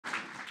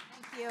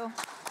you.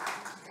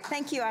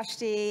 Thank you,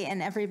 Ashti,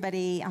 and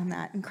everybody on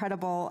that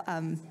incredible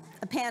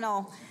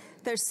panel.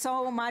 There's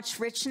so much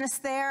richness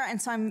there, and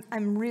so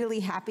I'm really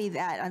happy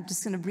that I'm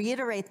just going to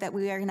reiterate that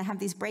we are going to have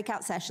these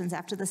breakout sessions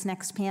after this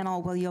next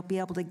panel where you'll be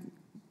able to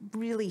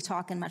really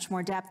talk in much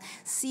more depth,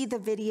 see the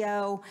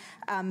video,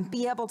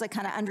 be able to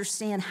kind of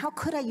understand how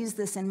could I use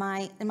this in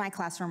my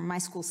classroom, my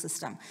school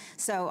system.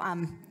 So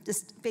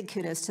just big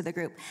kudos to the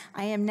group.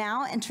 I am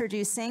now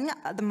introducing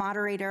the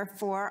moderator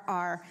for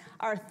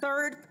our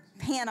third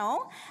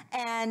panel,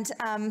 and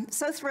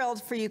so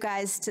thrilled for you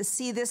guys to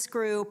see this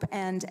group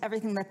and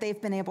everything that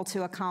they've been able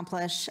to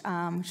accomplish,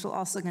 which will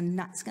also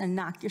it's going to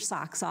knock your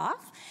socks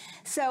off.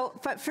 So,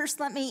 but first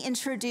let me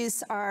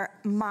introduce our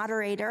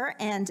moderator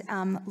and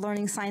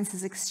Learning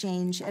Sciences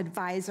Exchange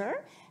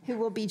advisor who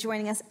will be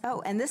joining us.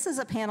 Oh, and this is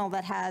a panel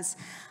that has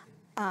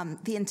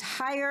the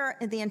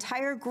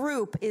entire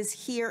group is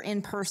here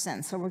in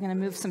person. So we're going to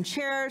move some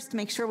chairs to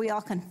make sure we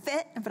all can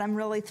fit, but I'm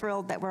really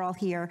thrilled that we're all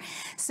here.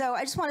 So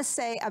I just want to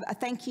say a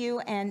thank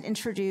you and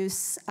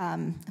introduce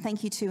Pauline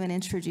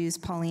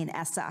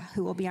Essah,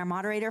 who will be our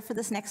moderator for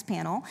this next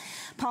panel.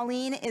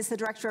 Pauline is the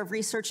Director of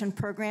Research and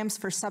Programs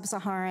for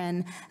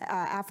Sub-Saharan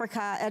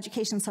Africa,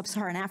 Education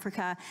Sub-Saharan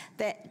Africa,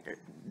 that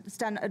has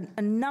done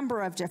a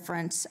number of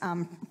different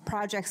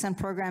projects and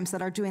programs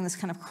that are doing this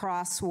kind of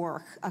cross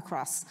work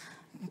across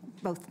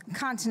both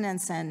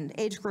continents and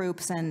age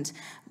groups, and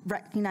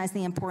recognize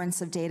the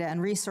importance of data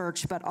and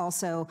research, but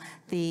also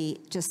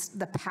just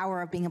the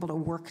power of being able to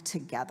work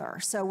together.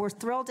 So we're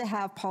thrilled to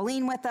have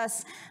Pauline with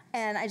us,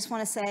 and I just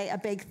want to say a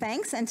big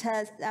thanks and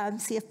to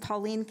see if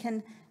Pauline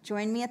can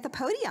join me at the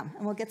podium,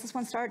 and we'll get this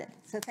one started.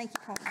 So thank you,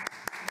 Pauline.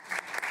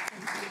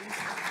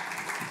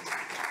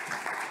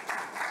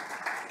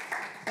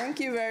 Thank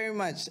you very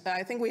much.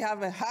 I think we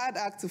have a hard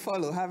act to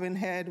follow, having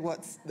heard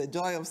what the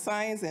Joy of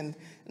Science and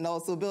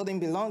also Building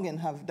Belonging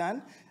have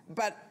done.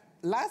 But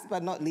last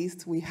but not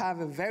least, we have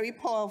a very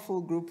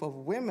powerful group of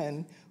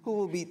women who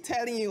will be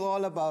telling you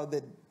all about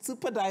the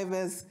super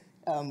diverse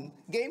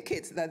game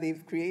kits that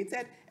they've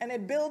created. And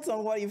it builds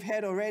on what you've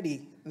heard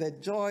already, the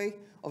joy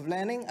of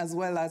learning as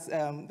well as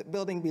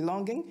building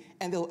belonging,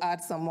 and they'll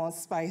add some more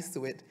spice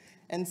to it.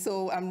 And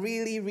so I'm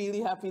really,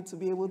 really happy to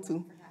be able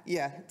to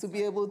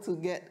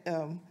get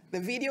the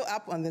video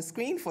up on the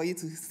screen for you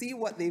to see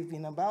what they've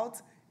been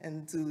about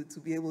and to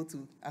be able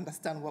to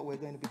understand what we're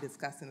going to be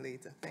discussing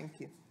later. Thank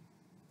you.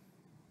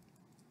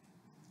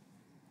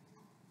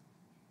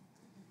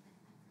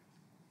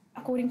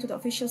 According to the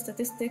official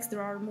statistics,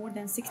 there are more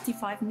than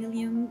 65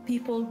 million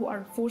people who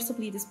are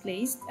forcibly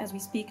displaced as we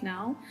speak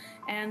now.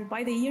 And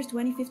by the year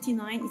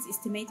 2059, it's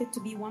estimated to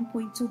be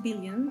 1.2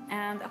 billion.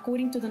 And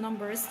according to the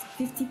numbers,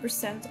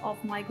 50%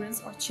 of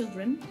migrants are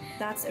children.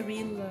 That's a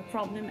real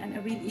problem and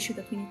a real issue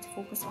that we need to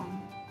focus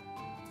on.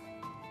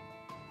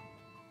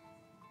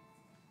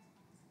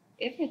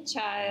 If a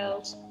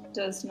child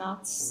does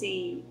not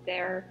see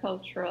their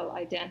cultural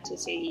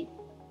identity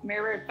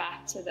mirrored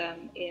back to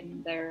them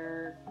in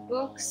their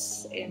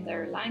books, in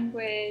their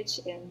language,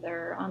 in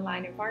their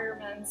online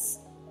environments,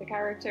 the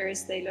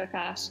characters they look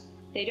at,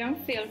 they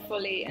don't feel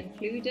fully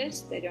included,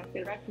 they don't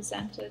feel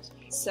represented.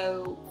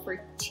 So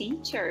for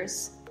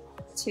teachers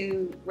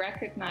to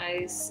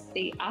recognize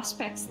the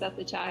aspects that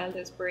the child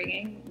is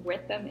bringing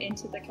with them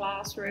into the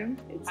classroom,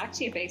 it's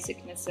actually a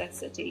basic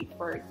necessity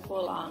for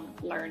full-on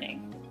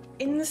learning.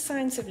 In the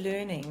science of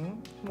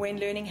learning, when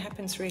learning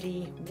happens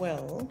really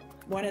well,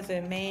 one of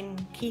the main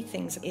key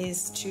things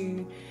is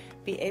to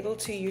be able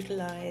to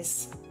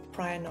utilize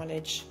prior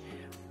knowledge,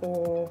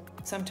 or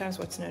sometimes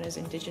what's known as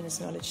indigenous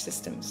knowledge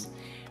systems,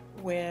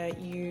 where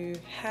you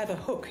have a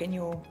hook in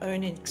your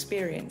own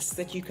experience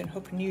that you can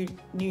hook new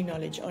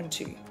knowledge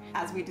onto.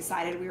 As we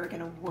decided we were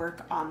going to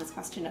work on this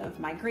question of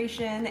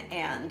migration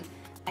and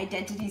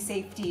identity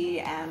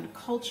safety and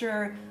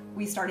culture,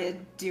 we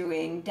started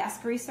doing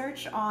desk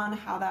research on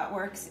how that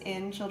works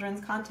in children's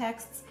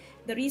contexts.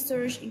 The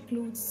research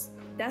includes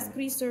desk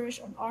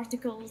research on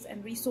articles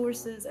and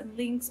resources and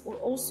links, or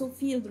also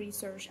field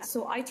research.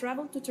 So I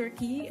traveled to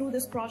Turkey. Through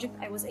this project,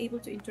 I was able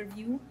to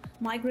interview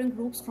migrant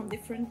groups from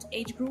different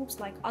age groups,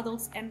 like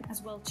adults and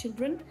as well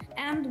children.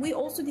 And we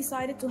also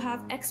decided to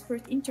have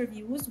expert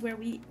interviews where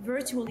we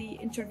virtually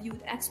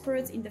interviewed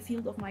experts in the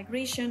field of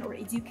migration or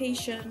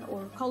education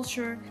or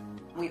culture.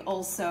 We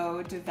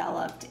also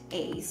developed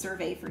a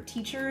survey for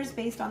teachers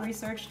based on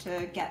research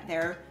to get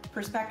their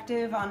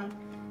perspective on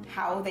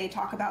how they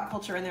talk about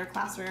culture in their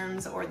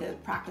classrooms, or the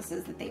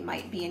practices that they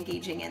might be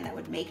engaging in that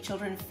would make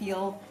children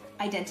feel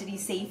identity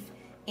safe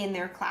in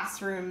their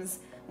classrooms.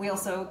 We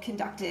also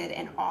conducted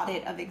an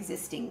audit of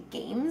existing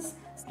games.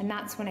 And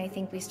that's when I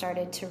think we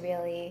started to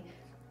really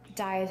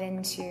dive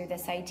into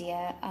this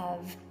idea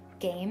of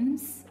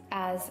games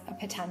as a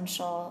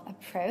potential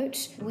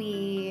approach.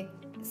 We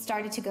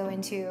started to go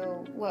into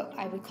what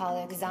I would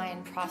call a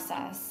design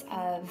process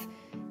of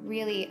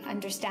really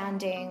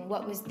understanding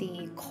what was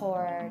the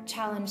core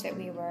challenge that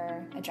we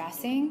were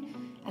addressing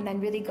and then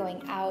really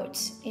going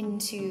out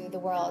into the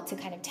world to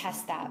kind of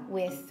test that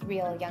with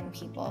real young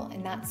people.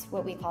 And that's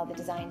what we call the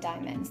design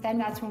diamonds. Then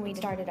that's when we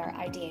started our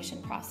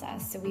ideation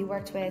process. So we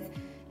worked with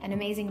an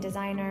amazing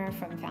designer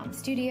from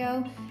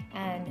FamStudio,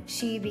 and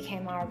she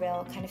became our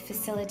real kind of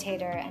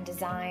facilitator and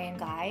design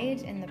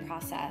guide in the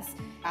process.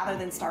 Rather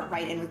than start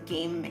right in with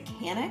game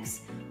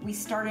mechanics, we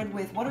started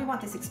with what do we want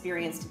this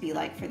experience to be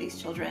like for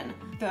these children?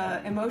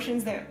 The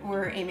emotions that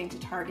we're aiming to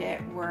target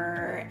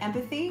were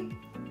empathy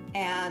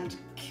and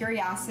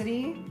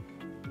curiosity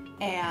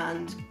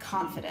and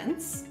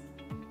confidence.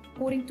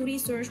 According to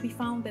research, we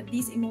found that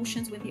these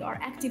emotions, when they are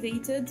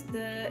activated,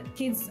 the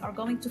kids are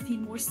going to feel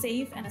more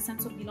safe and a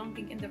sense of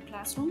belonging in their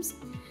classrooms.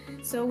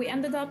 So we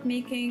ended up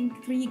making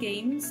 3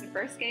 games. The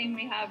first game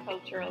we have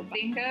cultural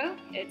bingo.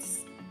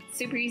 It's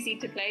super easy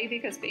to play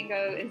because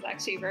bingo is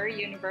actually a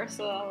very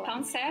universal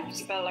concept.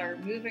 People are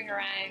moving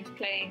around,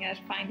 playing it,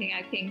 finding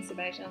out things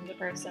about another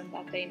person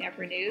that they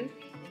never knew.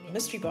 In the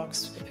mystery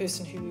box, the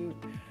person who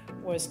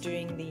was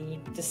doing the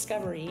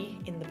discovery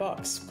in the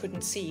box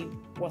couldn't see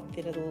what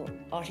the little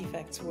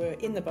artifacts were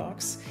in the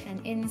box. And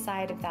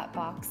inside of that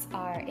box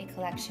are a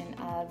collection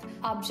of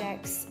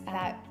objects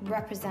that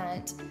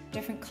represent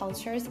different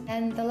cultures.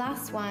 And the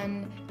last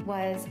one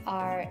was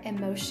our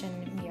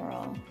emotion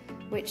mural,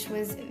 which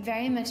was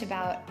very much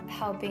about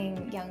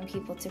helping young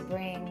people to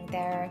bring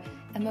their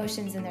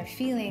emotions and their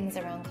feelings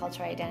around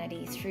cultural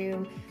identity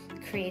through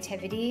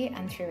creativity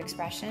and through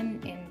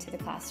expression into the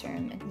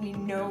classroom. We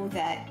know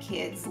that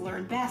kids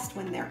learn best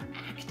when they're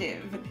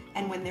active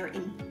and when they're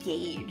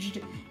engaged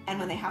and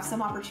when they have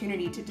some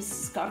opportunity to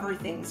discover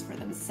things for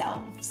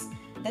themselves.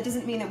 That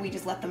doesn't mean that we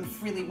just let them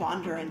freely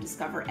wander and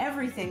discover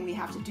everything. We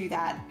have to do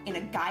that in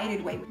a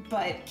guided way,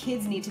 but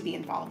kids need to be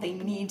involved. They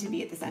need to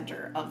be at the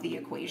center of the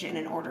equation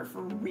in order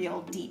for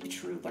real, deep,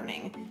 true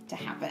learning to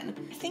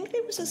happen. I think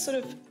there was a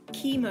sort of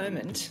key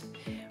moment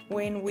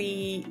when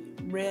we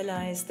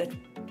realized that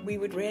we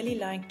would really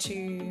like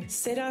to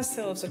set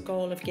ourselves a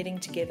goal of getting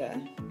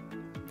together,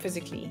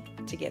 physically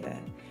together,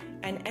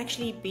 and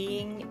actually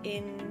being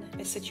in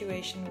a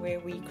situation where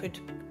we could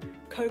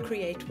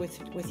co-create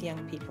with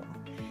young people.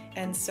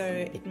 And so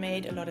it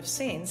made a lot of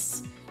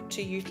sense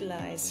to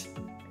utilize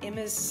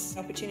Emma's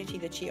opportunity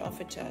that she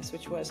offered to us,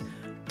 which was,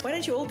 why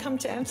don't you all come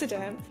to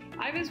Amsterdam?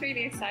 I was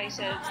really excited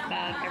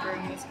that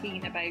everyone was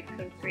keen about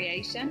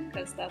co-creation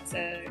because that's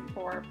a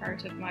core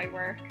part of my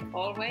work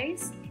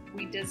always.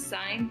 We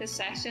designed the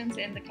sessions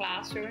in the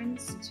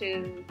classrooms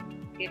to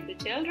give the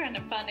children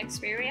a fun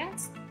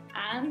experience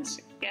and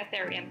get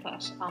their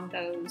input on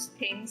those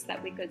things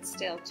that we could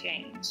still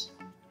change.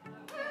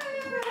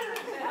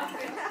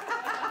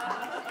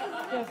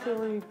 I feel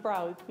really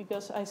proud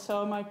because I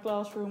saw my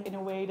classroom in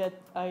a way that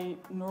I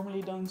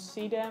normally don't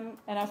see them,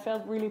 and I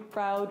felt really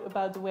proud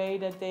about the way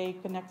that they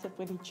connected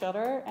with each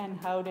other and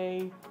how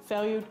they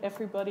valued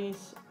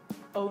everybody's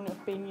own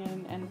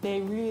opinion, and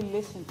they really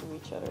listened to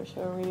each other,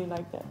 so I really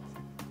like that.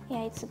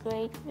 Yeah, it's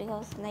great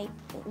because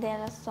there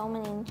are so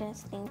many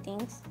interesting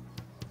things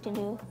to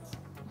do,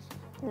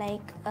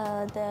 like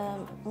the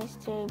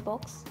mystery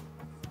box.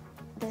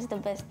 This is the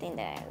best thing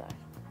that I learned.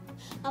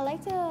 I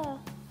like the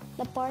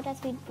part that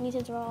we need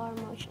to draw our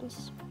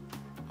emotions.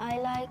 I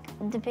like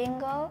the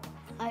bingo.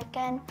 I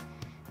can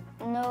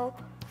know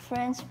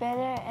friends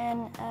better,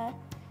 and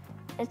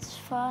it's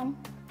fun,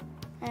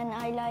 and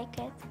I like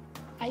it.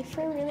 I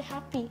feel really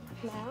happy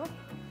now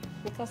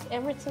because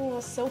everything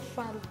was so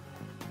fun.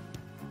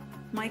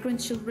 Migrant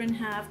children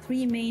have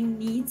 3 main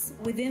needs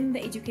within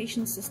the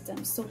education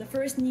system. So the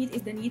first need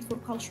is the need for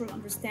cultural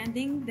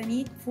understanding, the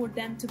need for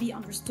them to be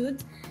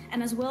understood,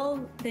 and as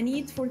well the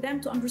need for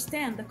them to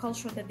understand the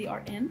culture that they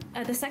are in.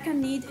 The second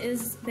need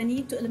is the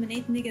need to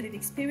eliminate negative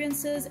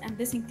experiences, and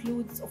this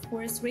includes, of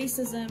course,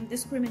 racism,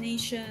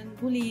 discrimination,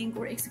 bullying,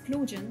 or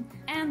exclusion.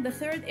 And the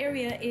third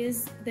area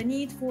is the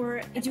need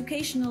for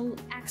educational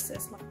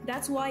access.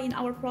 That's why in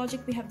our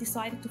project we have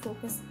decided to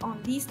focus on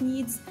these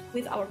needs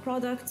with our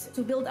product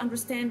to build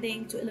understanding,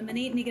 to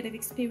eliminate negative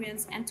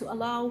experience, and to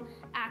allow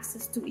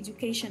access to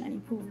education and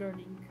improve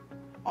learning.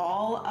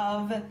 All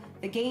of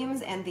the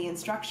games and the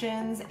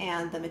instructions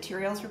and the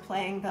materials for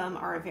playing them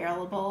are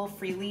available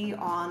freely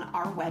on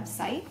our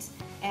website,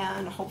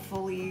 and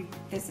hopefully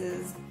this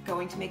is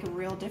going to make a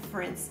real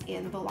difference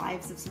in the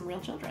lives of some real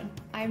children.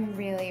 I'm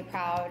really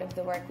proud of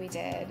the work we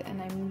did,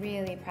 and I'm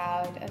really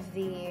proud of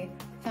the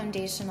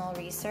foundational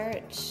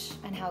research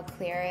and how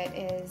clear it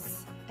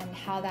is, and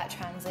how that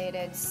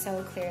translated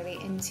so clearly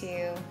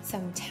into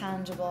some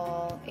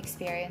tangible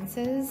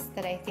experiences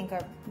that I think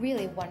are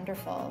really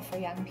wonderful for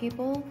young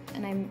people.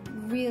 And I'm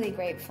really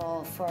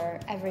grateful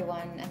for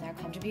everyone and their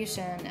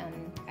contribution and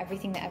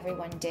everything that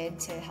everyone did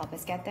to help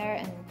us get there,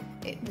 and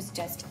it was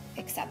just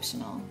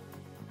exceptional.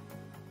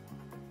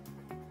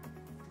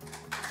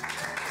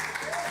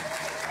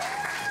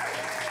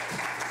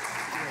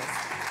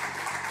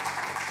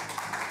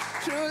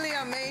 Truly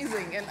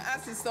amazing. And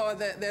as you saw,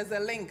 there's a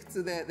link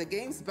to the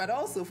games, but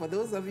also for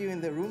those of you in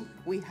the room,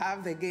 we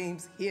have the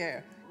games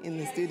here in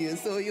the studio,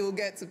 so you'll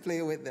get to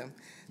play with them.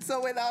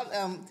 So without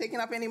taking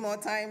up any more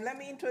time, let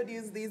me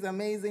introduce these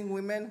amazing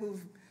women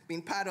who've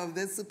been part of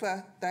this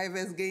super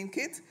diverse game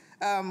kit.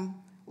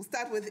 We'll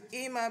start with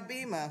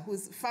Emer,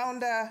 who's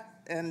founder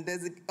and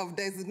of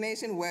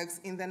Designation Works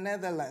in the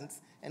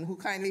Netherlands, and who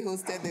kindly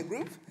hosted the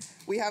group.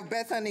 We have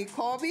Bethany,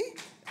 Koby,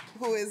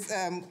 who is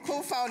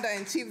co-founder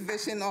and chief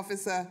vision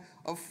officer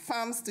of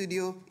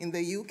FamStudio in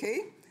the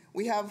UK.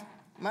 We have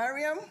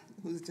Mariam,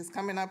 who's just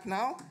coming up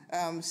now.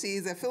 She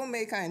is a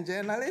filmmaker and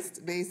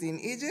journalist based in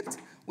Egypt.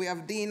 We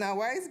have Deena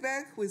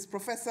Weisberg, who is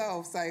professor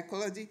of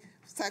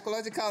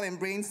psychological and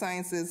brain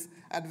sciences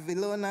at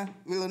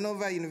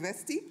Villanova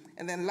University.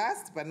 And then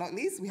last but not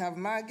least, we have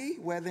Margie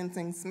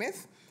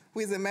Worthington-Smith, who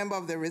is a member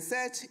of the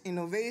Research,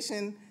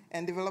 Innovation,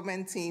 and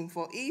Development team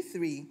for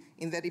E3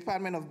 in the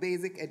Department of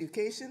Basic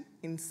Education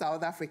in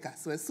South Africa.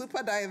 So a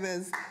super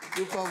diverse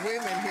group of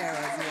women here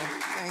as well.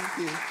 Thank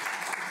you.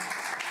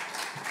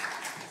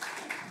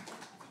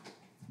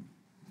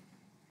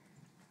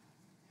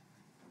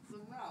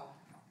 So now,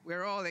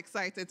 we're all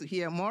excited to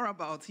hear more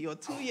about your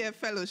 2-year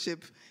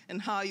fellowship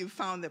and how you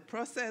found the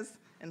process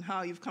and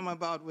how you've come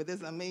about with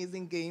this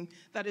amazing game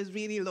that is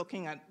really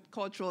looking at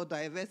cultural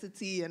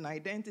diversity and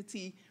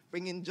identity,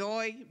 bringing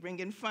joy,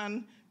 bringing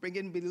fun,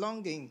 bringing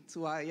belonging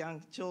to our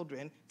young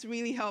children to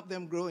really help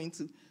them grow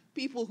into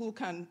people who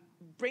can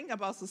bring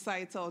about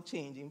societal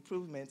change,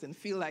 improvement, and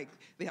feel like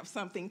they have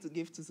something to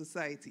give to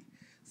society.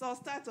 So I'll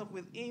start off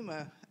with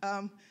Emer.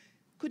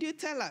 Could you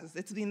tell us,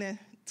 it's been a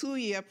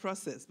 2-year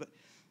process, but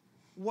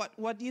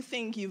what do you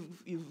think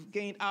you've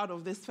gained out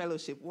of this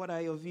fellowship? What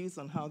are your views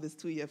on how this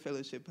 2-year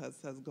fellowship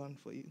has gone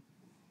for you?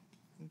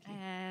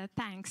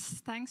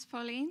 Thanks,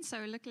 Pauline.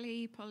 So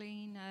luckily,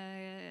 Pauline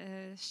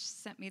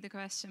sent me the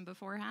question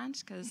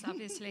beforehand, because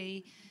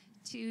obviously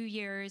 2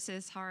 years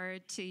is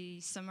hard to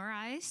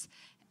summarize.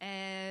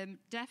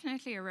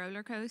 Definitely a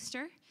roller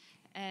coaster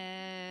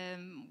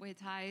with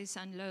highs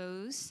and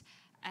lows.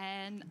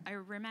 And I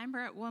remember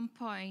at one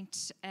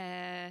point,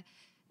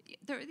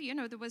 there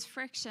was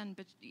friction,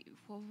 but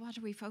well, what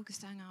are we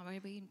focused on?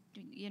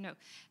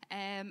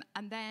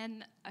 And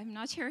then I'm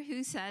not sure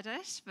who said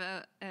it,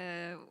 but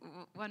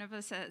one of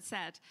us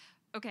said,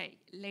 "Okay,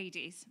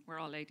 ladies, we're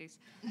all ladies.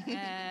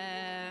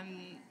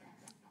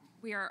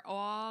 We are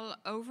all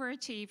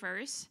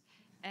overachievers.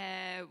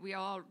 We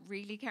all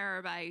really care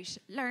about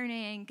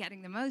learning,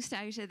 getting the most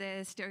out of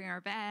this, doing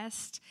our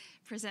best,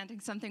 presenting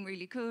something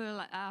really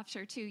cool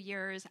after 2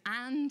 years,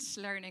 and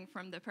learning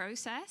from the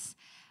process."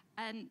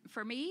 And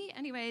for me,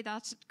 anyway,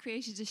 that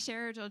created a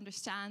shared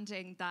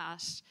understanding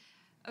that,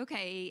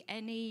 okay,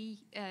 any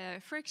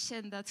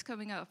friction that's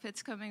coming up,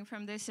 it's coming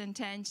from this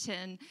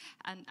intention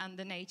and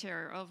the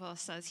nature of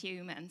us as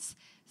humans.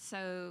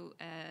 So,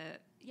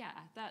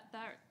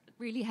 that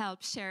really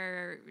helps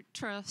share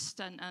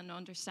trust and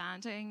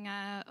understanding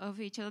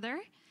of each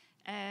other.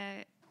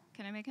 Can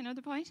I make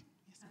another point?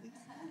 Yes,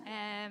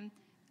 please.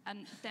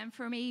 And then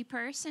for me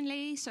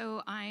personally,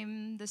 so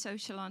I'm the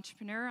social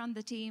entrepreneur on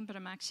the team, but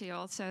I'm actually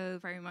also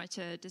very much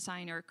a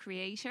designer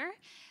creator.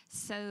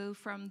 So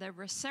from the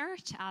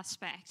research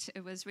aspect,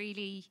 it was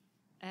really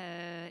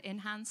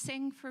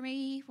enhancing for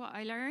me what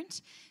I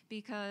learned,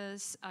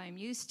 because I'm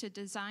used to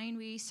design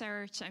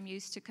research, I'm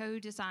used to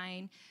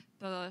co-design,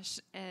 but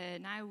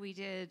now we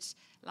did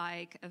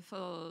like a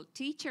full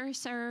teacher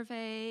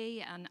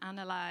survey and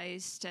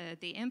analysed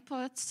the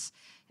inputs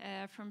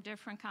from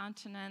different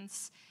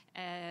continents.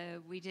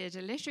 We did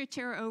a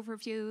literature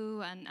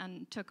overview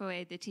and took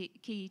away the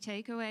key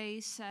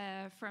takeaways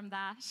from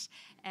that.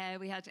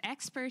 We had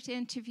expert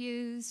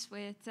interviews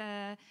with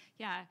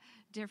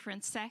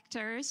different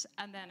sectors,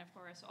 and then of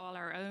course all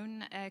our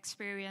own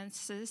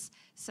experiences.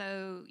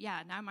 So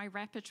now my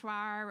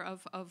repertoire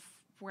of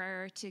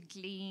where to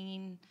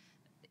glean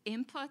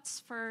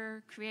inputs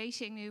for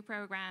creating new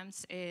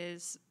programs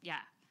is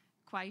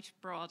quite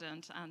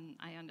broadened, and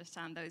I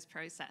understand those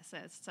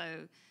processes.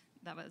 So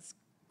that was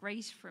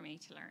great for me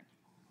to learn.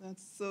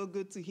 That's so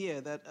good to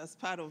hear that as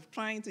part of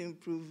trying to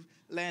improve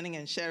learning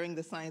and sharing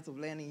the science of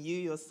learning, you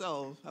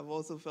yourself have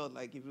also felt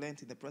like you've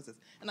learned in the process.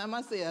 And I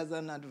must say, as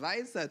an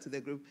advisor to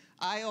the group,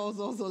 I was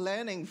also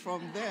learning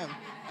from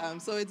them.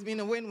 So it's been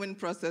a win-win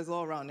process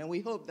all around. And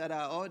we hope that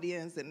our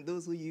audience and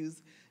those who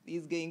use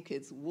these game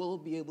kits will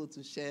be able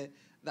to share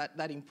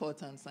that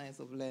important science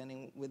of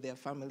learning with their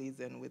families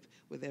and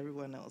with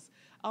everyone else.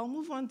 I'll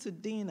move on to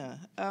Deena.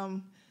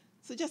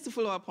 So just to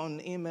follow up on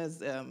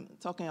Emer's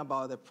talking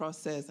about the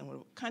process,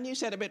 and can you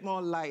shed a bit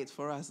more light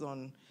for us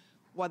on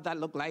what that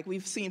looked like?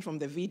 We've seen from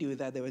the video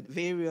that there were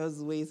various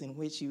ways in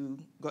which you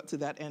got to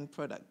that end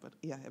product, but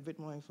a bit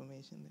more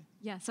information there.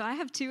 Yeah, so I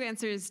have two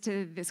answers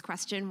to this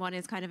question. One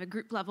is kind of a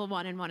group level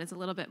one, and one is a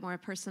little bit more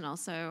personal.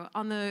 So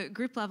on the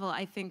group level,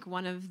 I think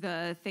one of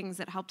the things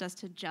that helped us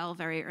to gel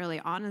very early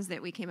on is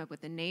that we came up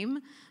with a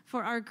name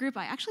for our group.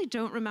 I actually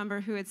don't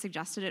remember who had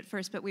suggested it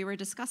first, but we were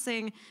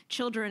discussing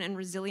children and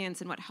resilience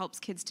and what helps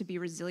kids to be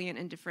resilient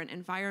in different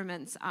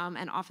environments,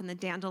 and often the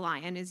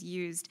dandelion is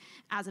used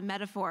as a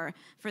metaphor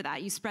for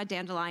that. You spread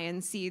dandelion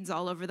seeds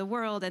all over the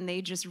world, and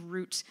they just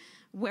root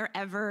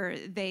wherever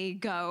they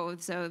go,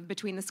 so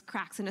between the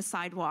cracks in a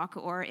sidewalk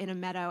or in a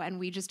meadow, and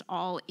we just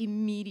all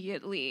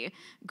immediately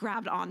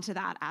grabbed onto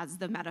that as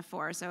the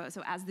metaphor. So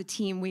as the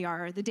team, we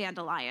are the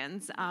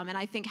dandelions. And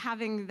I think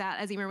having that,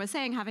 as Emer was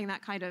saying, having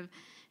that kind of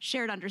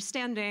shared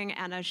understanding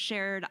and a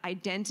shared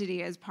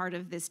identity as part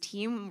of this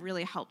team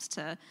really helps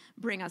to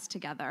bring us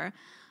together.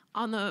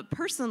 On the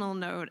personal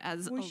note,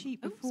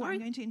 Before I'm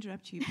going to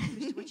interrupt you,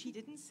 what she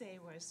didn't say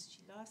was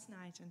last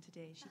night and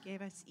today she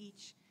gave us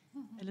each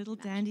a little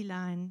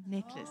dandelion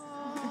necklace.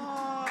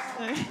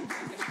 So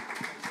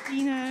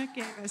Deena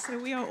gave us, so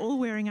we are all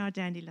wearing our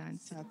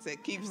dandelions. That's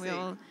it. Keep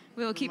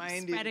we'll keep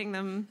spreading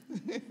them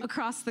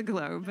across the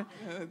globe.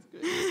 That's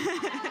great.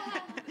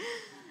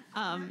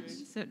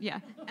 So yeah,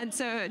 and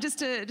so just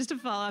to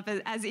follow up,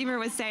 as Emer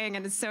was saying,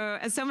 and as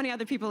so many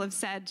other people have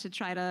said, to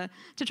try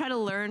to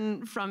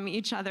learn from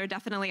each other.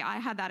 Definitely, I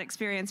had that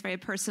experience very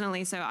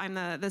personally. So I'm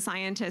the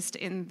scientist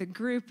in the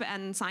group,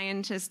 and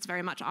scientists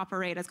very much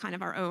operate as kind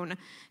of our own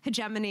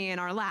hegemony in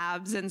our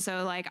labs. And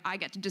so like I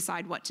get to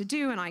decide what to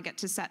do, and I get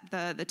to set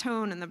the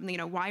tone and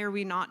the why are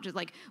we not just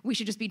like we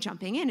should just be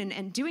jumping in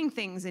and doing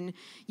things, and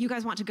you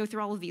guys want to go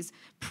through all of these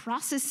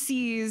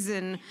processes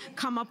and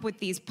come up with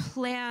these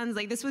plans.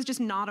 Like this was just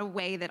not a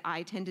way that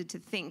I tended to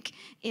think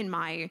in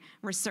my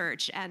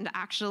research, and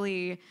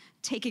actually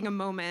taking a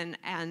moment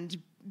and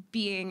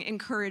being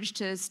encouraged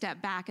to step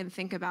back and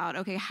think about,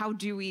 okay, how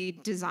do we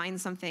design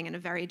something in a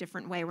very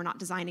different way? We're not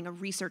designing a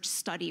research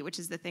study, which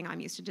is the thing I'm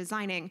used to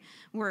designing.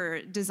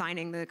 We're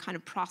designing the kind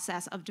of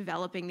process of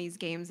developing these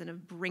games and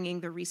of bringing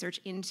the research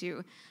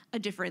into a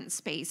different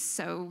space.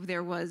 So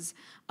there was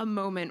a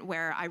moment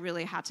where I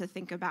really had to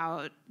think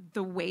about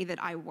the way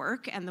that I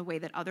work and the way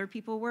that other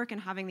people work, and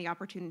having the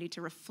opportunity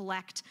to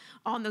reflect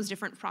on those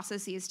different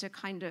processes to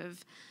kind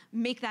of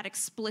make that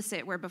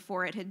explicit, where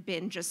before it had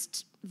been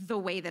just the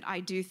way that I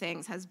do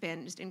things, has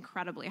been just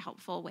incredibly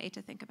helpful way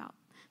to think about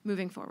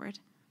moving forward.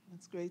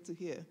 That's great to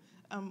hear.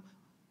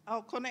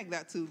 I'll connect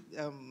that to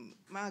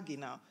Margie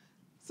now.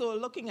 So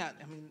looking at,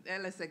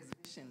 LSX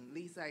vision,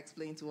 Lisa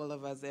explained to all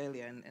of us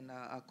earlier, and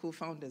our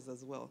co-founders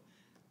as well.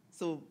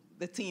 So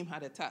the team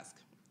had a task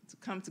to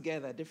come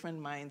together, different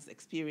minds,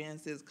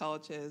 experiences,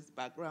 cultures,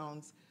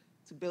 backgrounds,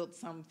 to build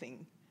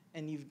something,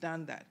 and you've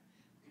done that.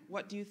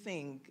 What do you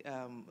think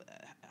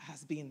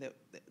has been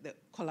the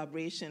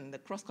collaboration, the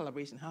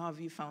cross-collaboration? How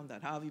have you found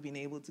that? How have you been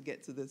able to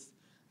get to this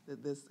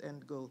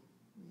end goal?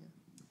 Yeah.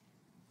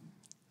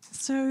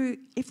 So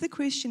if the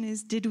question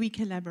is, did we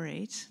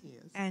collaborate?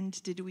 Yes.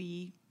 And did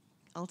we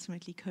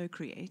ultimately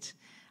co-create?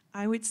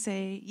 I would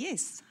say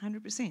yes,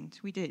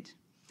 100%, we did.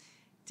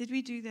 Did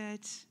we do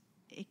that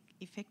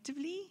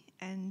effectively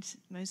and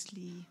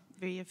mostly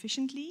very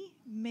efficiently?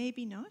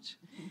 Maybe not.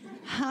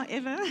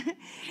 However,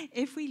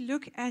 if we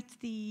look at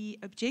the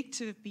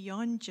objective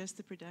beyond just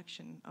the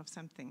production of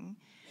something,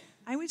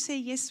 I would say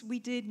yes, we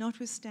did,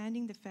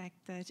 notwithstanding the fact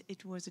that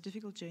it was a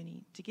difficult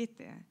journey to get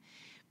there,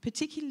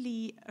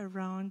 particularly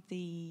around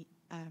the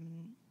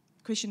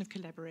question of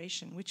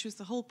collaboration, which was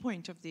the whole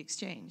point of the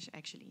exchange,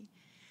 actually.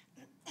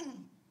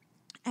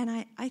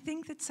 And I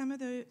think that some of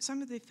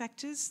the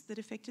factors that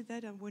affected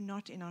that were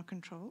not in our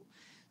control.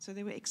 So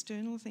there were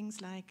external things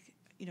like,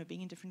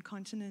 being in different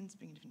continents,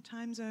 being in different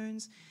time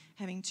zones,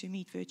 having to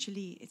meet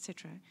virtually,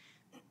 etc.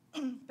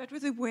 But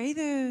with the way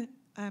the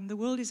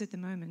world is at the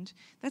moment,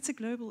 that's a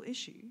global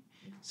issue.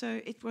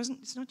 So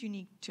it's not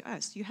unique to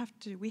us.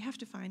 We have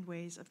to find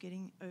ways of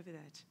getting over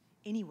that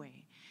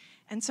anyway.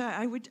 And so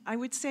I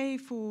would say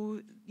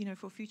for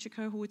future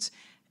cohorts,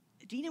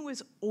 Deena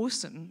was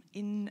awesome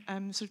in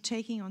sort of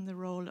taking on the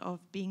role of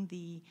being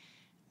the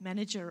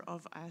manager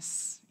of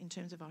us in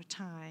terms of our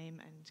time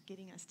and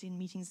getting us in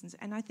meetings.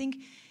 And I think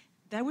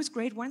that was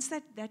great. Once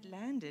that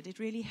landed, it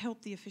really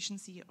helped the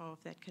efficiency of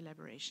that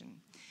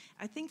collaboration.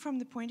 I think from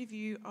the point of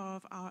view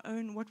of our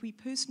own, what we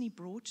personally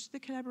brought to the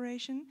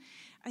collaboration,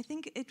 I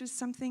think it was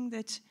something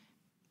that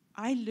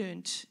I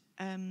learned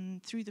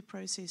through the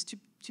process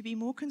to be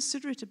more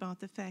considerate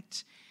about the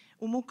fact,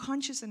 or more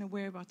conscious and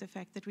aware about the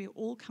fact that we're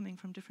all coming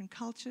from different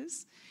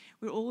cultures.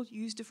 We all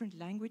use different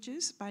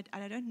languages, but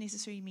I don't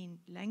necessarily mean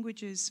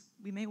languages.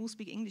 We may all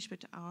speak English,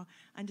 but our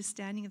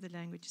understanding of the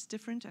language is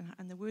different,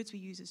 and the words we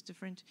use is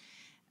different.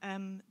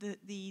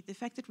 The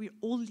fact that we're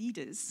all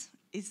leaders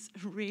is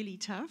really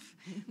tough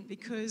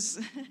because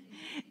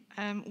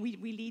we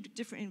lead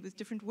with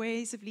different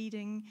ways of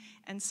leading,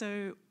 and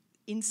so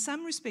in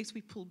some respects,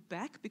 we pull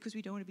back because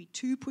we don't want to be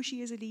too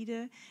pushy as a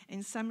leader.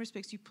 In some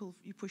respects, you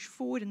push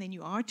forward, and then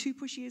you are too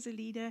pushy as a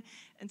leader.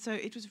 And so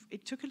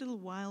it took a little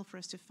while for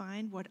us to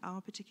find what our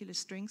particular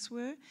strengths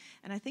were.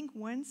 And I think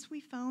once we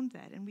found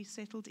that and we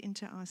settled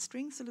into our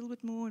strengths a little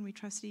bit more and we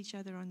trusted each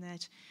other on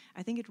that,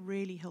 I think it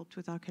really helped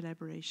with our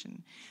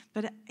collaboration.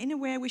 But in a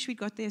way, I wish we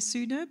got there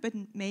sooner, but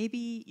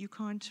maybe you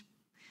can't.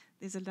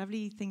 There's a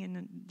lovely thing in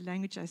the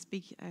language I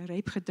speak,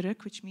 rijp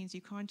gedruk, which means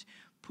you can't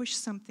push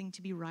something to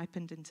be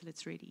ripened until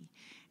it's ready.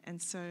 And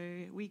so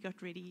we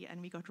got ready and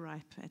we got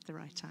ripe at the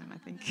right time, I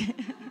think.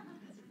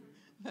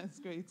 That's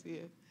great to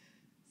hear.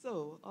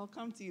 So I'll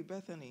come to you,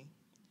 Bethany.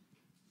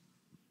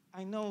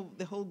 I know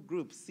the whole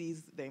group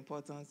sees the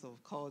importance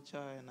of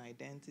culture and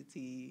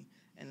identity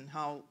and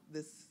how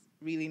this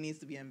really needs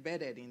to be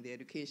embedded in the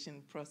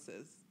education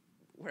process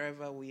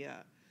wherever we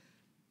are.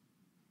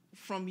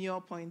 From your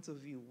point of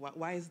view,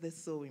 why is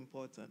this so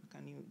important?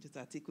 Can you just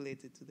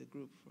articulate it to the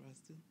group for us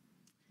to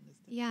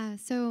understand? Yeah,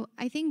 so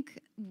I think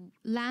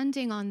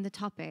landing on the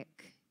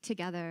topic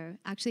together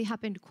actually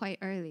happened quite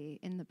early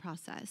in the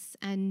process.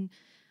 And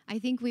I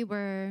think we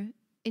were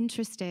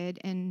interested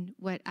in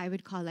what I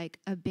would call like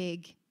a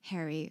big,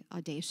 hairy,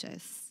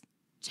 audacious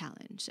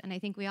challenge. And I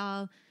think we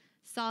all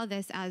saw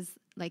this as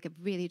like a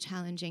really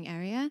challenging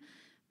area.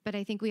 But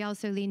I think we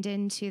also leaned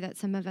into that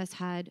some of us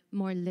had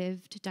more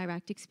lived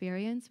direct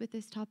experience with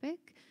this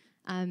topic,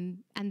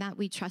 and that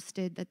we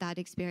trusted that that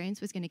experience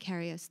was going to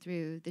carry us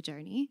through the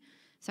journey.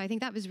 So I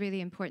think that was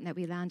really important that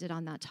we landed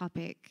on that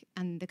topic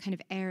and the kind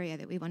of area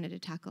that we wanted to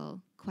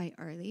tackle quite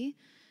early.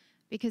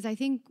 Because I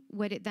think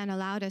what it then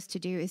allowed us to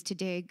do is to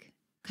dig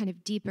kind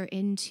of deeper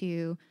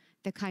into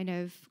the kind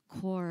of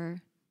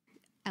core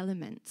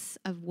elements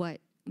of what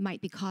might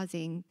be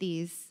causing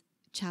these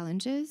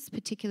challenges,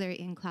 particularly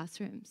in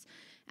classrooms.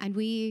 And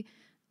we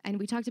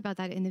talked about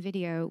that in the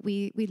video.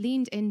 We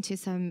leaned into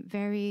some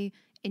very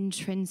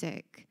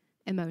intrinsic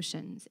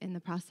emotions in the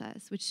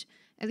process, which,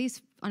 at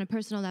least on a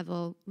personal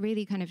level,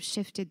 really kind of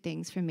shifted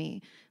things for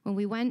me. When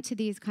we went to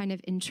these kind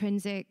of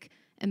intrinsic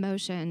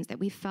emotions that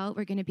we felt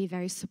were going to be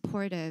very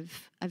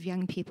supportive of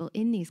young people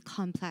in these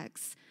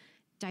complex,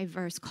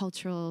 diverse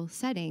cultural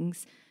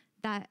settings,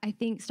 that I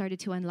think started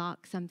to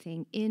unlock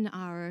something in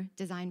our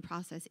design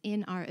process,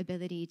 in our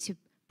ability to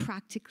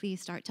practically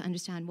start to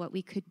understand what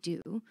we could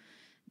do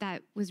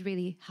that was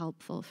really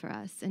helpful for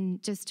us.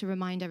 And just to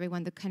remind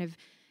everyone, the kind of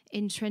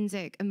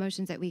intrinsic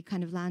emotions that we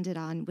kind of landed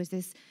on was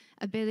this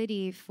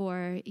ability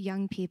for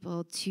young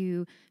people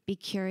to be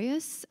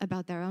curious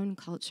about their own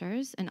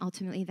cultures and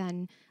ultimately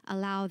then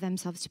allow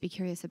themselves to be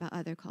curious about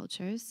other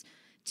cultures,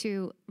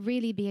 to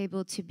really be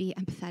able to be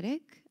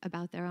empathetic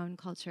about their own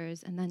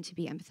cultures and then to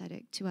be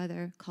empathetic to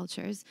other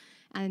cultures.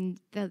 And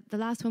the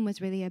last one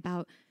was really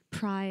about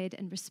pride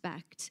and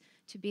respect,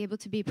 to be able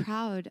to be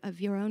proud of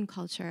your own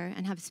culture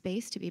and have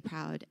space to be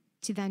proud,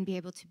 to then be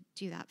able to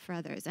do that for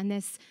others. And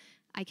this,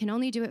 I can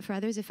only do it for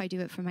others if I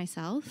do it for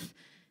myself,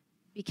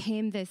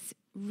 became this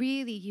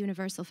really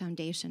universal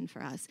foundation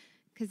for us,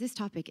 because this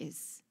topic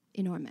is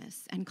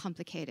enormous and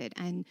complicated.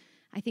 And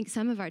I think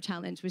some of our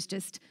challenge was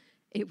just,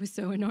 it was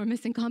so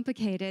enormous and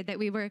complicated that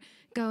we were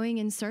going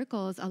in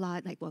circles a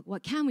lot, like, well,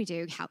 what can we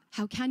do?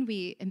 How can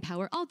we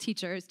empower all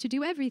teachers to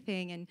do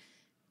everything? And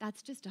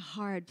that's just a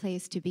hard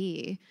place to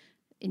be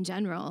in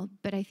general.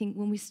 But I think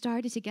when we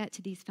started to get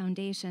to these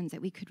foundations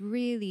that we could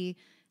really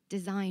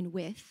design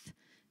with,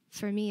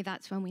 for me,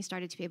 that's when we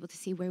started to be able to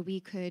see where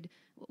we could,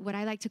 what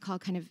I like to call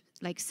kind of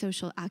like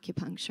social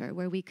acupuncture,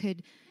 where we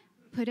could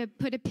put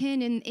a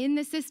pin in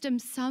the system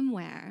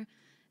somewhere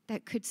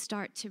that could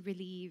start to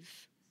relieve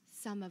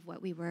some of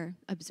what we were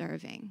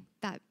observing.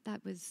 That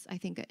was, I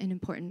think, an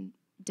important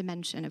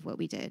dimension of what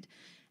we did.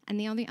 And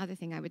the only other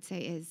thing I would say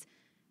is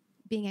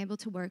being able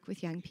to work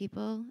with young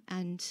people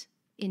and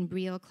in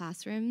real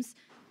classrooms.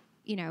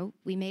 You know,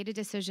 we made a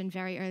decision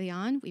very early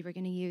on. We were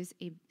going to use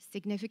a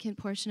significant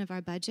portion of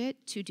our budget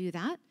to do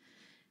that.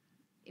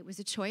 It was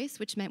a choice,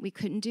 which meant we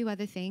couldn't do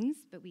other things,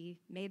 but we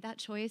made that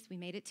choice. We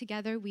made it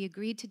together. We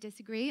agreed to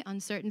disagree on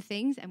certain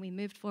things, and we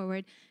moved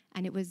forward.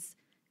 And it was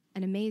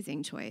an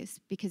amazing choice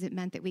because it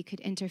meant that we could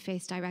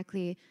interface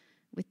directly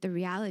with the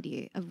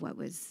reality of what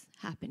was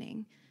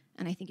happening.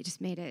 And I think it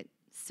just made it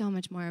so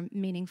much more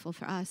meaningful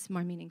for us,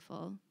 more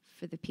meaningful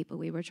for the people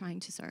we were trying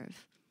to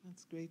serve.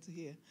 That's great to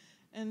hear.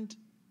 And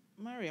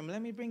Mariam,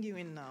 let me bring you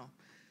in now.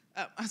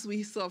 As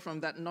we saw from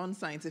that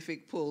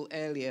non-scientific poll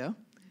earlier,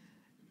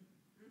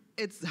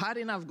 it's hard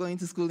enough going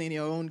to school in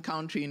your own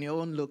country, in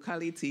your own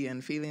locality,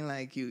 and feeling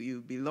like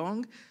you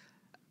belong,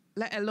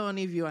 let alone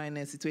if you are in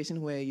a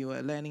situation where you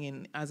are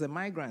learning as a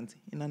migrant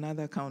in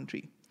another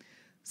country.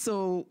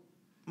 So,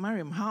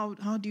 Mariam,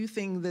 how do you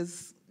think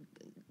this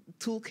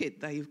toolkit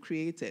that you've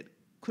created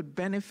could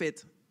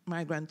benefit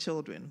migrant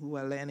children who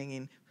are learning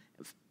in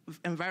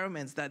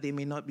environments that they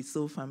may not be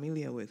so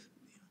familiar with?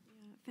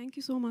 Thank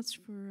you so much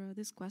for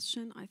this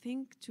question. I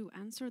think to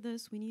answer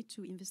this, we need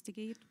to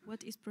investigate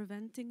what is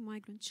preventing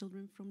migrant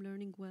children from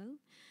learning well.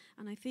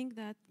 And I think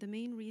that the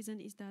main reason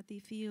is that they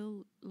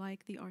feel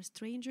like they are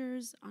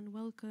strangers,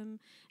 unwelcome,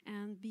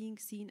 and being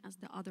seen as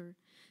the other.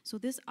 So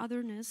this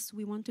otherness,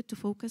 we wanted to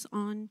focus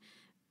on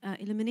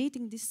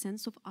eliminating this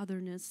sense of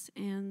otherness,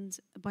 and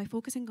by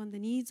focusing on the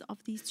needs of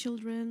these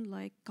children,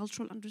 like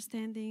cultural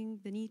understanding,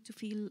 the need to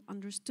feel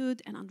understood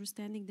and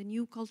understanding the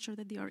new culture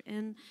that they are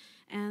in,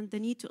 and the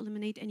need to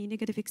eliminate any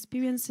negative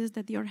experiences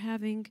that they are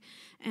having.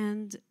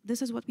 And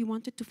this is what we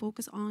wanted to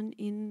focus on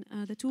in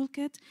the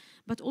toolkit.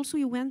 But also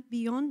we went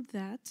beyond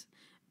that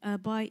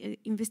by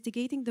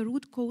investigating the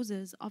root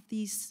causes of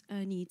these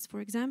needs.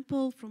 For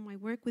example, from my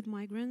work with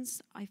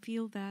migrants, I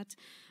feel that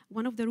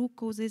one of the root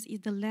causes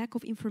is the lack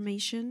of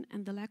information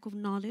and the lack of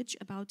knowledge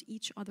about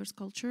each other's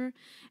culture,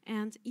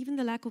 and even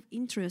the lack of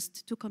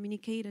interest to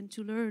communicate and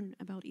to learn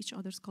about each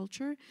other's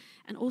culture,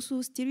 and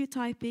also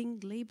stereotyping,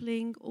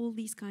 labeling, all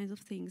these kinds of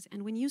things.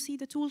 And when you see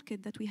the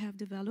toolkit that we have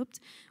developed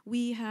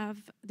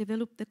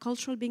the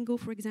cultural bingo,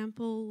 for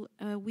example.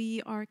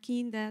 We are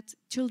keen that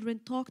children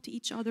talk to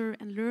each other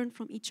and learn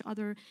from each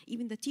other.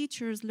 Even the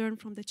teachers learn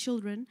from the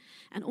children.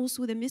 And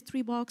also the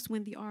mystery box,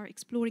 when they are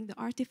exploring the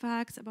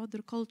artifacts about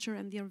their culture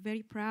and they are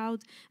very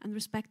proud and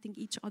respecting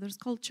each other's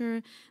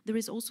culture. There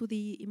is also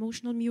the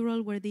emotional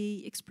mural, where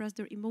they express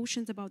their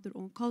emotions about their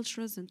own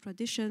cultures and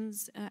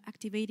traditions,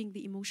 activating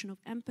the emotion of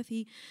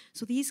empathy.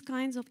 So these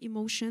kinds of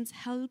emotions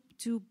help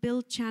to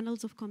build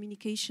channels of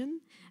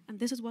communication, and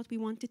this is what we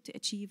wanted to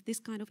achieve, this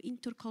kind of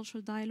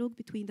intercultural dialogue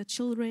between the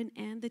children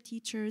and the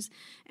teachers.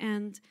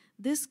 And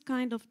this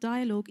kind of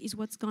dialogue is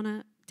what's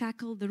gonna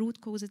tackle the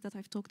root causes that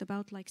I've talked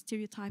about, like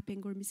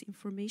stereotyping or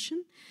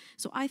misinformation.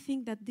 So I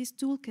think that this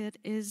toolkit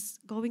is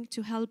going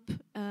to help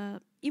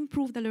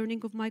improve the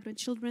learning of migrant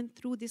children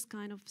through this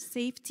kind of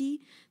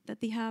safety that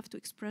they have to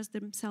express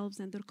themselves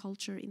and their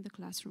culture in the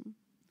classroom.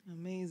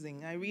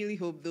 Amazing. I really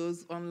hope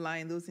those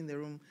online, those in the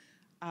room,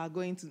 are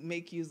going to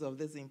make use of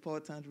this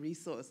important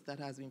resource that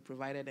has been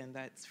provided and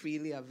that's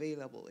freely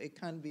available. It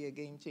can be a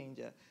game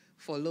changer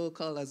for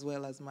local as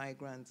well as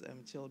migrant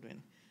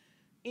children.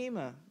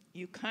 Emer,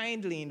 you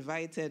kindly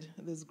invited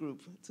this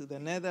group to the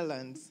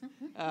Netherlands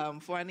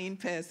for an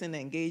in-person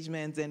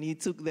engagement, and you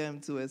took them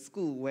to a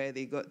school where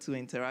they got to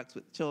interact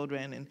with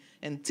children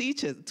and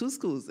teachers, 2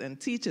 schools, and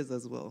teachers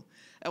as well.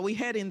 We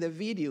heard in the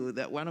video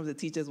that one of the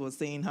teachers was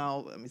saying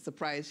how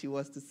surprised she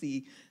was to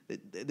see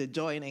the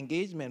joy and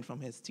engagement from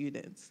her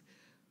students.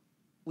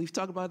 We've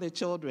talked about the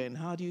children.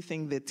 How do you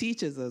think the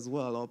teachers as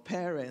well, or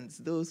parents,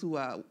 those who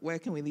are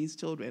working with these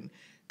children,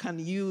 can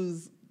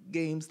use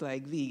games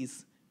like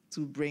these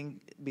to bring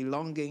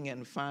belonging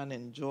and fun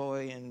and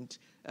joy and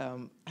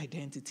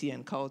identity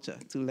and culture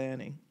to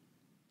learning?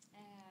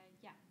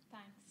 Yeah,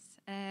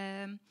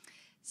 thanks.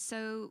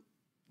 So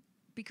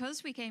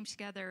because we came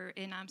together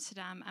in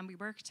Amsterdam and we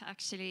worked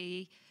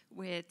actually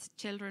with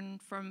children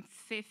from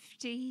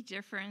 50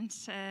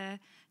 different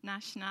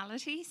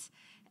nationalities,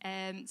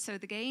 so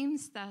the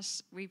games that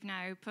we've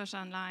now put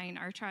online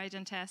are tried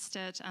and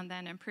tested and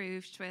then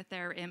improved with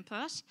their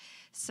input.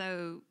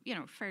 So,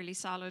 fairly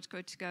solid,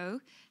 good to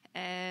go.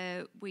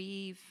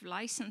 We've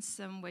licensed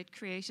them with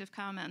Creative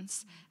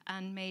Commons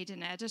and made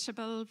an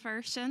editable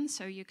version,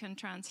 so you can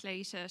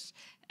translate it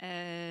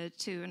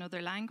to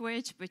another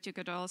language, but you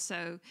could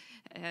also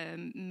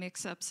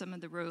mix up some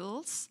of the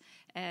rules.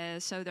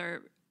 So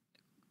they're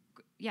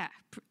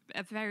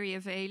very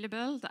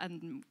available,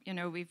 and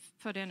we've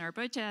put in our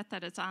budget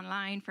that it's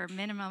online for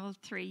minimal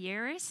 3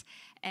 years,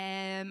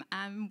 and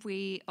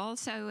we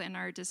also in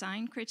our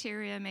design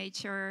criteria made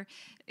sure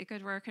it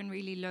could work in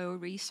really low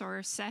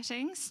resource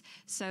settings,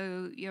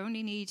 so you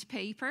only need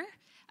paper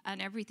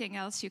and everything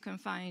else you can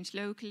find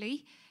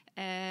locally.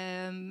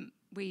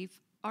 We've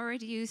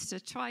already used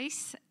it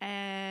twice.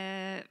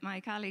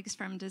 My colleagues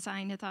from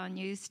Designathon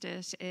used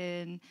it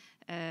in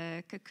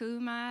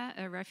Kakuma,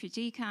 a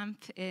refugee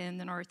camp in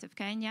the north of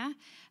Kenya,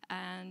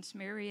 and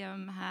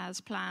Mariam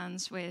has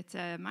plans with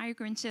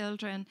migrant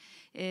children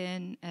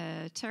in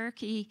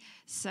Turkey.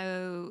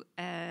 So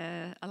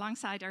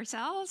alongside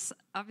ourselves,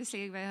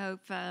 obviously we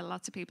hope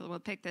lots of people will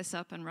pick this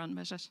up and run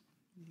with it.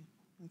 Yeah,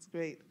 that's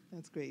great,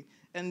 that's great.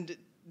 And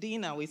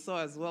Deena, we saw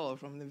as well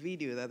from the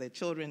video that the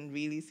children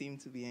really seem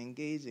to be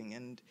engaging,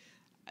 and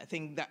I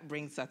think that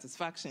brings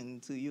satisfaction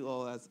to you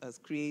all as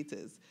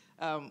creators.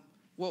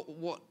 What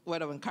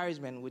word of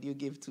encouragement would you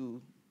give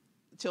to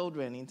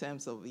children in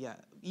terms of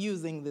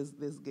using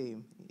this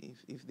game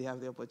if they have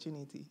the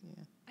opportunity?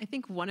 Yeah. I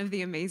think one of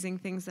the amazing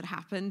things that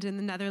happened in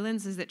the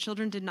Netherlands is that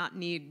children did not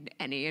need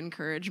any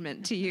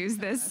encouragement to use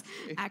this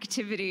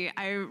activity.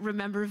 I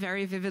remember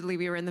very vividly,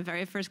 we were in the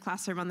very first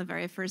classroom on the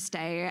very first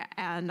day,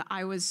 and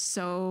I was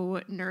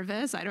so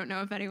nervous. I don't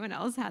know if anyone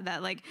else had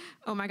that, like,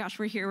 oh my gosh,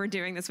 we're here, we're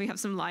doing this, we have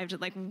some live,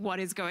 like, what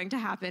is going to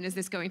happen? Is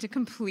this going to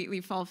completely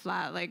fall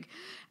flat? Like,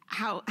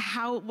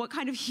 what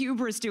kind of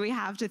hubris do we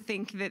have to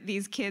think that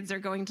these kids are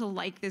going to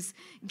like this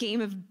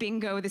game of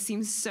bingo? This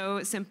seems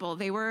so simple.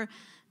 They were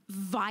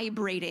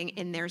vibrating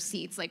in their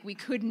seats. Like, we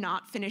could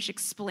not finish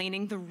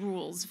explaining the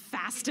rules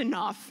fast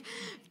enough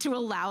to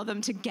allow them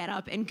to get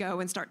up and go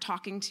and start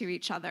talking to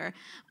each other.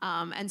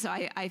 And so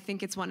I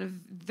think it's one of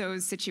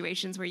those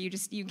situations where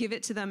you give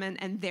it to them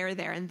and they're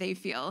there and they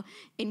feel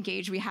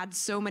engaged. We had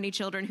so many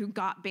children who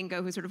got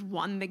bingo, who sort of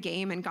won the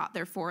game and got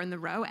their 4 in the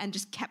row and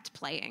just kept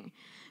playing,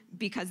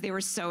 because they were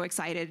so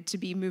excited to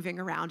be moving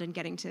around and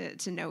getting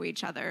to know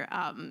each other.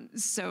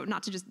 So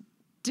not to just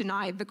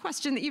deny the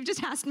question that you've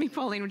just asked me,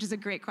 Pauline, which is a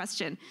great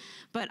question.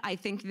 But I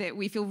think that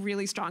we feel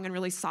really strong and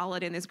really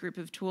solid in this group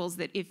of tools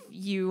that if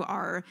you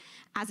are,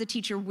 as a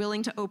teacher,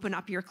 willing to open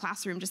up your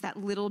classroom just that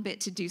little bit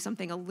to do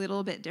something a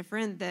little bit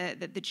different,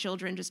 that the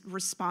children just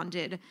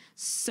responded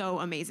so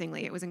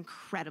amazingly. It was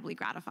incredibly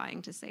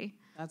gratifying to see.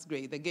 That's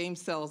great. The game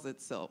sells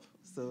itself.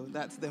 So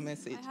that's the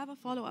message. I have a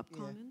follow-up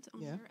comment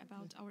on her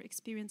about our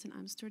experience in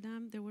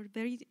Amsterdam. There were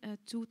very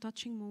two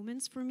touching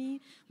moments for me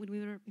when we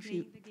were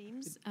playing the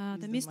games.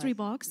 The mystery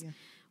box. Yeah.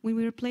 When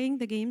we were playing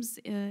the games,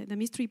 the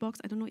mystery box,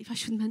 I don't know if I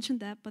should mention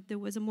that, but there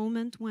was a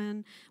moment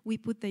when we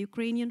put the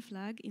Ukrainian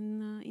flag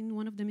in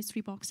one of the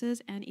mystery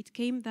boxes, and it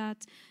came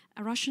that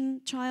a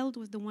Russian child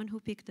was the one who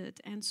picked it.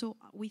 And so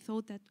we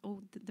thought that,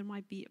 there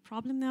might be a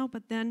problem now,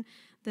 but then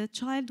the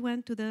child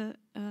went to the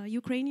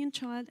Ukrainian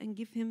child and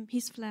gave him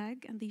his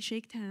flag, and they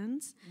shook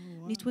hands.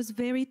 Oh, wow. It was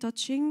very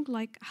touching,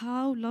 like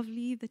how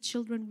lovely the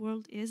children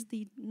world is.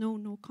 They know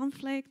no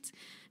conflict,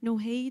 no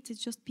hate,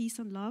 it's just peace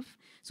and love.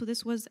 So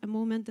this was a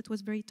moment that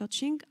was very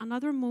touching.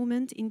 Another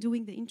moment in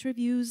doing the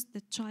interviews,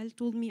 the child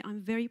told me,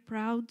 I'm very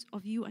proud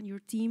of you and your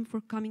team for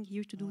coming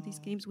here to do these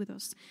games with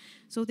us.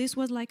 So this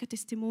was like a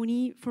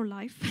testimony for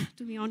life,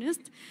 to be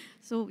honest.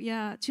 So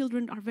yeah,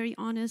 children are very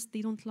honest,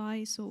 they don't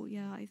lie. So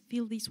yeah, I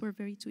feel these were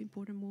very two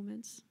important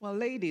moments. Well,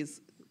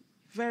 ladies,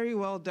 very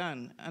well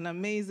done. An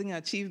amazing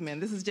achievement.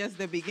 This is just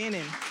the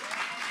beginning.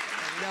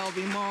 There'll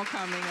be more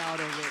coming out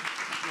of it.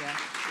 Yeah.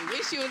 We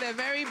wish you the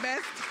very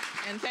best,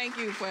 and thank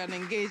you for an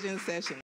engaging session.